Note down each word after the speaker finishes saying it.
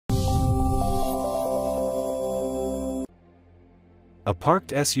A parked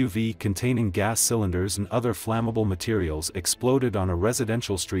SUV containing gas cylinders and other flammable materials exploded on a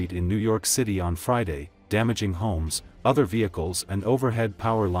residential street in New York City on Friday, damaging homes, other vehicles and overhead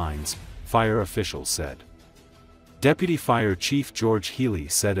power lines, fire officials said. Deputy Fire Chief George Healy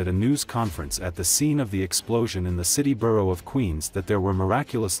said at a news conference at the scene of the explosion in the city borough of Queens that there were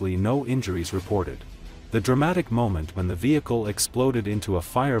miraculously no injuries reported. The dramatic moment when the vehicle exploded into a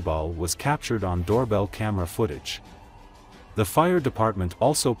fireball was captured on doorbell camera footage. The fire department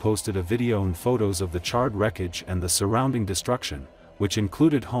also posted a video and photos of the charred wreckage and the surrounding destruction, which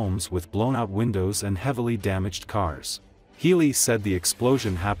included homes with blown-out windows and heavily damaged cars. Healy said the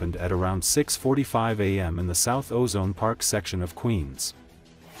explosion happened at around 6:45 a.m. in the South Ozone Park section of Queens.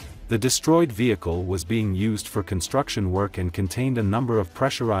 The destroyed vehicle was being used for construction work and contained a number of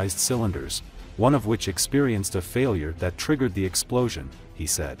pressurized cylinders, one of which experienced a failure that triggered the explosion, he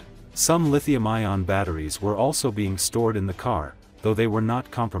said. Some lithium-ion batteries were also being stored in the car, though they were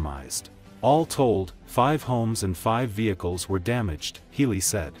not compromised. All told, 5 homes and 5 vehicles were damaged, Healy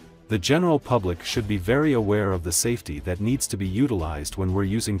said. The general public should be very aware of the safety that needs to be utilized when we're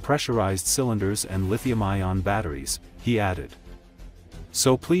using pressurized cylinders and lithium-ion batteries, he added.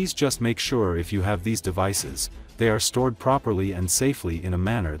 So please just make sure if you have these devices, they are stored properly and safely in a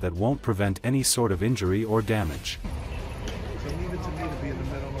manner that won't prevent any sort of injury or damage. So leave it to me to be in the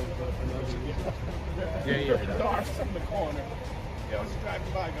middle of another. Yeah. Dark from the corner. Yeah, I was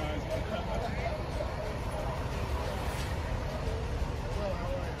driving by, guys.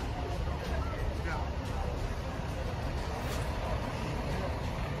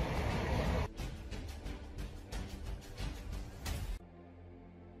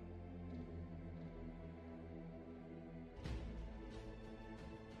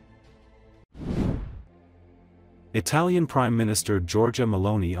 Italian Prime Minister Giorgia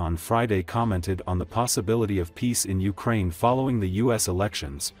Meloni on Friday commented on the possibility of peace in Ukraine following the U.S.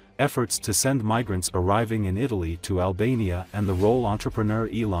 elections, efforts to send migrants arriving in Italy to Albania and the role entrepreneur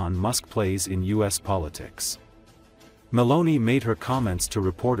Elon Musk plays in U.S. politics. Meloni made her comments to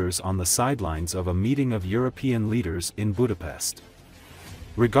reporters on the sidelines of a meeting of European leaders in Budapest.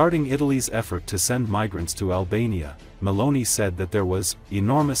 Regarding Italy's effort to send migrants to Albania, Meloni said that there was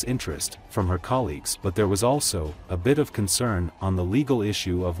enormous interest from her colleagues, but there was also a bit of concern on the legal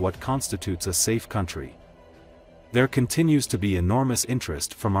issue of what constitutes a safe country. There continues to be enormous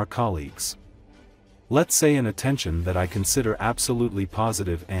interest from our colleagues. Let's say an attention that I consider absolutely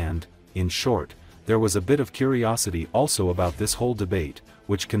positive and, in short, there was a bit of curiosity also about this whole debate,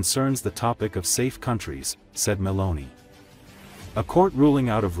 which concerns the topic of safe countries, said Meloni. A court ruling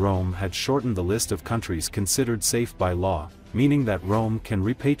out of Rome had shortened the list of countries considered safe by law, meaning that Rome can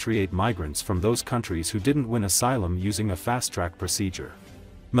repatriate migrants from those countries who didn't win asylum using a fast-track procedure.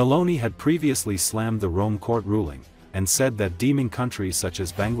 Meloni had previously slammed the Rome court ruling, and said that deeming countries such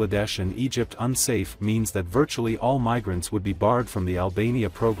as Bangladesh and Egypt unsafe means that virtually all migrants would be barred from the Albania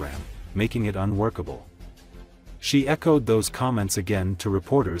program, making it unworkable. She echoed those comments again to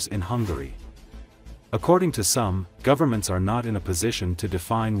reporters in Hungary. According to some, governments are not in a position to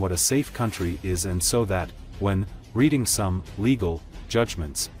define what a safe country is, and so that, when reading some legal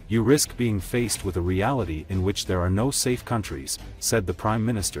judgments, you risk being faced with a reality in which there are no safe countries, said the Prime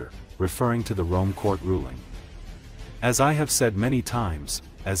Minister, referring to the Rome court ruling. As I have said many times,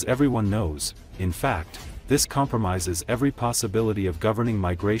 as everyone knows, in fact, this compromises every possibility of governing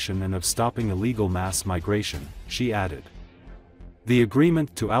migration and of stopping illegal mass migration, she added. The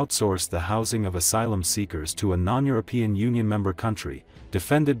agreement to outsource the housing of asylum seekers to a non-European Union member country,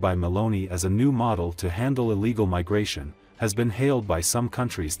 defended by Meloni as a new model to handle illegal migration, has been hailed by some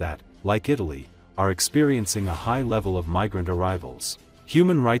countries that, like Italy, are experiencing a high level of migrant arrivals.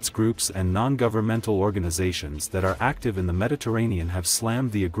 Human rights groups and non-governmental organizations that are active in the Mediterranean have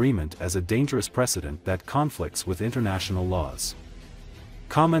slammed the agreement as a dangerous precedent that conflicts with international laws.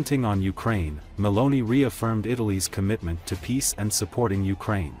 Commenting on Ukraine, Meloni reaffirmed Italy's commitment to peace and supporting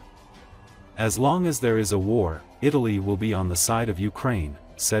Ukraine. As long as there is a war, Italy will be on the side of Ukraine,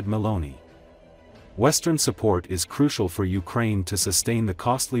 said Meloni. Western support is crucial for Ukraine to sustain the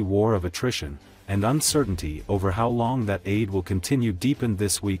costly war of attrition, and uncertainty over how long that aid will continue deepened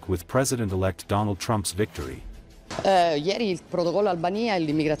this week with President-elect Donald Trump's victory. Ieri il protocollo Albania e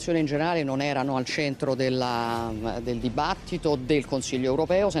l'immigrazione in generale non erano al centro del dibattito del Consiglio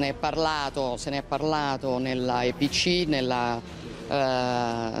europeo, se ne è parlato nella EPC, nella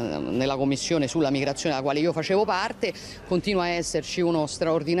commissione sulla migrazione della quale io facevo parte. Continua a esserci uno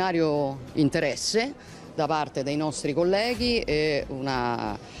straordinario interesse da parte dei nostri colleghi e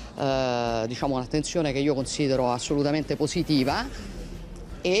un'attenzione che io considero assolutamente positiva.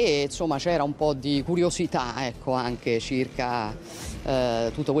 E insomma c'era un po' di curiosità, ecco, anche circa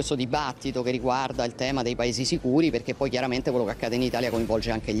tutto questo dibattito che riguarda il tema dei paesi sicuri, perché poi chiaramente quello che accade in Italia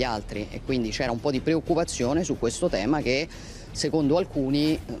coinvolge anche gli altri, e quindi c'era un po' di preoccupazione su questo tema che secondo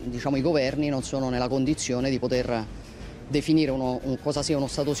alcuni diciamo, i governi non sono nella condizione di poter definire cosa sia uno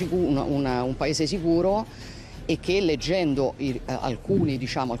stato sicuro, un paese sicuro, e che leggendo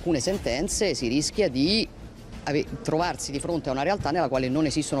alcune sentenze si rischia di trovarsi di fronte a una realtà nella quale non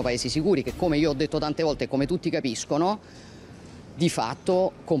esistono paesi sicuri, che come io ho detto tante volte e come tutti capiscono, di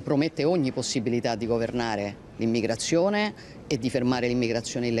fatto compromette ogni possibilità di governare l'immigrazione e di fermare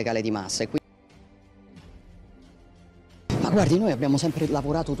l'immigrazione illegale di massa. Ma guardi, noi abbiamo sempre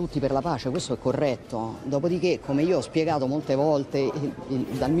lavorato tutti per la pace, questo è corretto. Dopodiché, come io ho spiegato molte volte,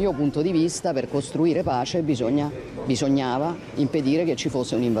 dal mio punto di vista, per costruire pace bisognava impedire che ci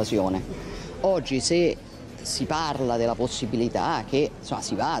fosse un'invasione. Oggi, se si parla della possibilità che insomma,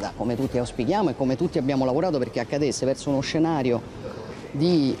 si vada, come tutti auspichiamo e come tutti abbiamo lavorato perché accadesse, verso uno scenario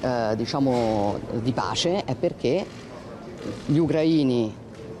di pace, è perché gli ucraini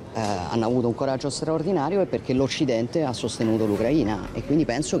hanno avuto un coraggio straordinario e perché l'Occidente ha sostenuto l'Ucraina, e quindi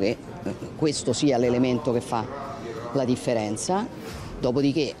penso che questo sia l'elemento che fa la differenza.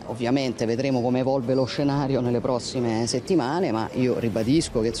 Dopodiché ovviamente vedremo come evolve lo scenario nelle prossime settimane, ma io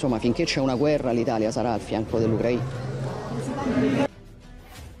ribadisco che insomma finché c'è una guerra l'Italia sarà al fianco dell'Ucraina.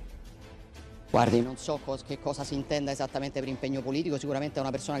 Guardi, non so che cosa si intenda esattamente per impegno politico, sicuramente è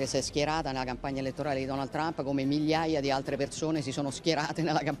una persona che si è schierata nella campagna elettorale di Donald Trump, come migliaia di altre persone si sono schierate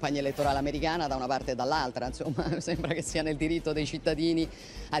nella campagna elettorale americana da una parte e dall'altra, insomma sembra che sia nel diritto dei cittadini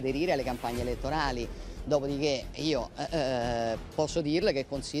aderire alle campagne elettorali. Dopodiché io posso dirle che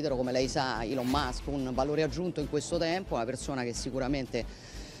considero, come lei sa, Elon Musk un valore aggiunto in questo tempo, una persona che sicuramente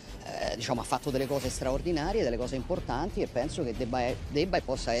ha fatto delle cose straordinarie, delle cose importanti, e penso che debba e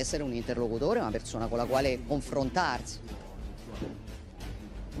possa essere un interlocutore, una persona con la quale confrontarsi.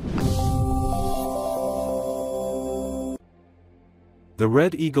 The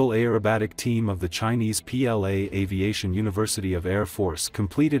Red Eagle aerobatic team of the Chinese PLA Aviation University of Air Force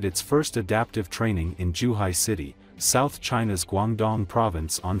completed its first adaptive training in Zhuhai City, South China's Guangdong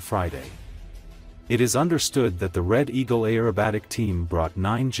province on Friday. It is understood that the Red Eagle aerobatic team brought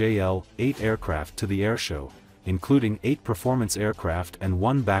 9 JL-8 aircraft to the airshow, including 8 performance aircraft and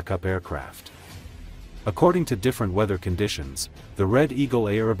 1 backup aircraft. According to different weather conditions, the Red Eagle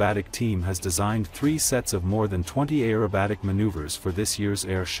aerobatic team has designed 3 sets of more than 20 aerobatic maneuvers for this year's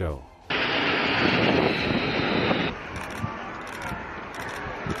air show.